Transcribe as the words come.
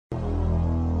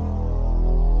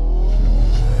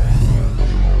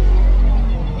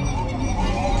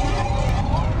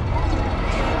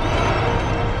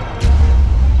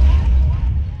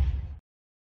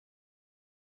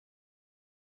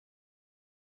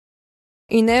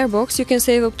In Airbox you can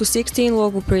save up to 16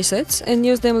 logo presets and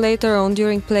use them later on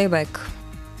during playback.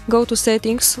 Go to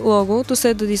Settings, Logo to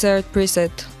set the desired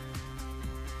preset.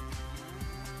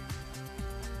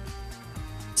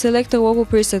 Select a logo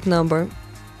preset number.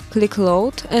 Click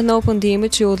Load and open the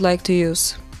image you would like to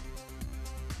use.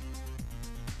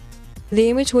 The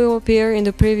image will appear in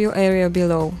the preview area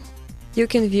below. You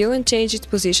can view and change its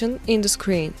position in the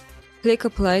screen. Click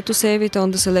Apply to save it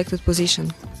on the selected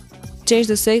position. Change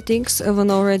the settings of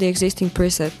an already existing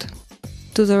preset.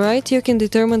 To the right you can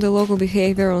determine the logo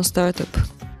behavior on startup.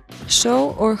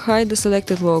 Show or hide the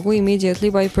selected logo immediately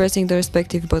by pressing the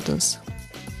respective buttons.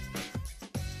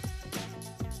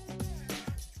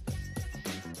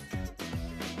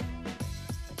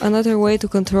 Another way to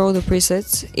control the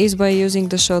presets is by using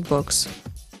the shot box.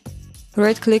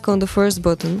 Right-click on the first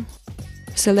button,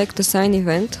 select Assign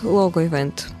Event, Logo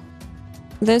Event.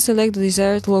 Then select the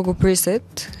desired logo preset,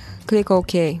 click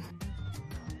OK.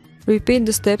 Repeat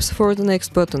the steps for the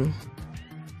next button.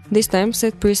 This time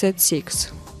set preset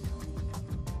 6.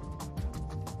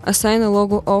 Assign a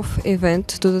logo off event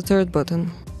to the third button.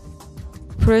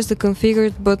 Press the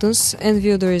configured buttons and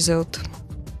view the result.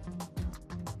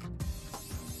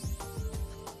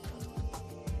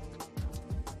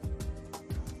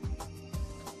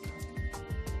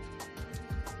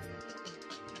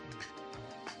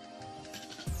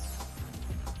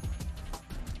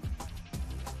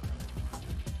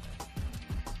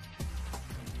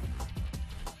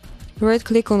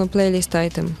 Right-click on a playlist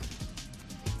item.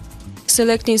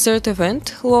 Select Insert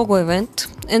Event, Logo Event,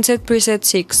 and set preset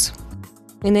 6.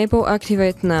 Enable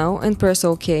Activate Now and press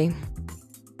OK.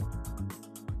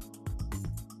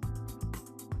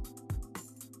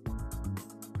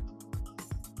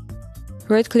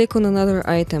 Right-click on another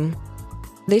item.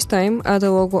 This time add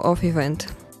a logo off event.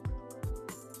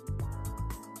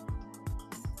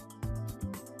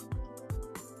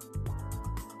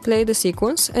 Play the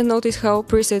sequence and notice how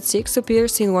preset 6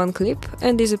 appears in one clip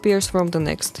and disappears from the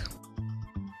next.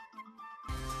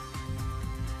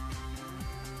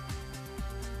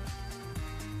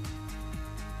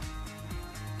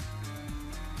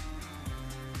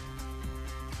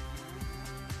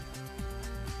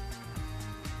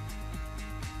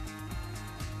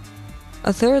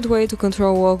 A third way to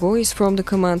control logo is from the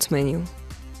Commands menu.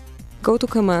 Go to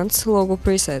Commands, Logo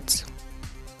Presets.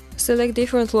 Select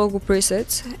different logo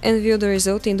presets and view the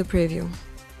result in the preview.